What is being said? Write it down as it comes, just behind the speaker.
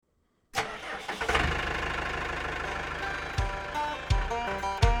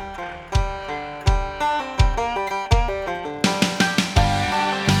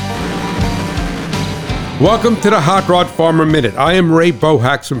Welcome to the Hot Rod Farmer Minute. I am Ray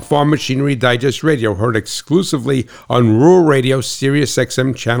Bohacs from Farm Machinery Digest Radio, heard exclusively on Rural Radio, Sirius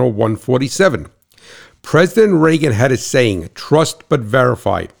XM Channel 147. President Reagan had a saying, trust but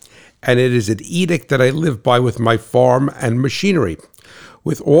verify, and it is an edict that I live by with my farm and machinery.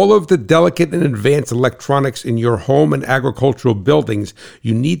 With all of the delicate and advanced electronics in your home and agricultural buildings,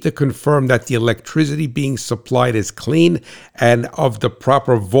 you need to confirm that the electricity being supplied is clean and of the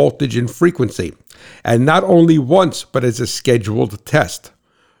proper voltage and frequency. And not only once, but as a scheduled test.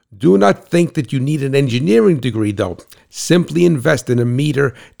 Do not think that you need an engineering degree, though. Simply invest in a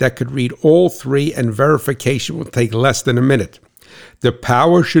meter that could read all three, and verification will take less than a minute. The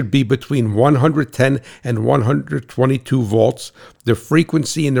power should be between 110 and 122 volts, the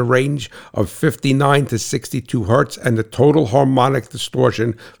frequency in the range of 59 to 62 hertz, and the total harmonic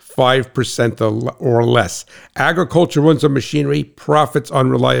distortion 5% or less. Agriculture runs on machinery, profits on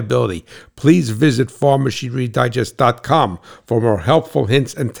reliability. Please visit farmmachinerydigest.com for more helpful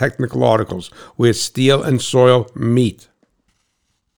hints and technical articles where steel and soil meet.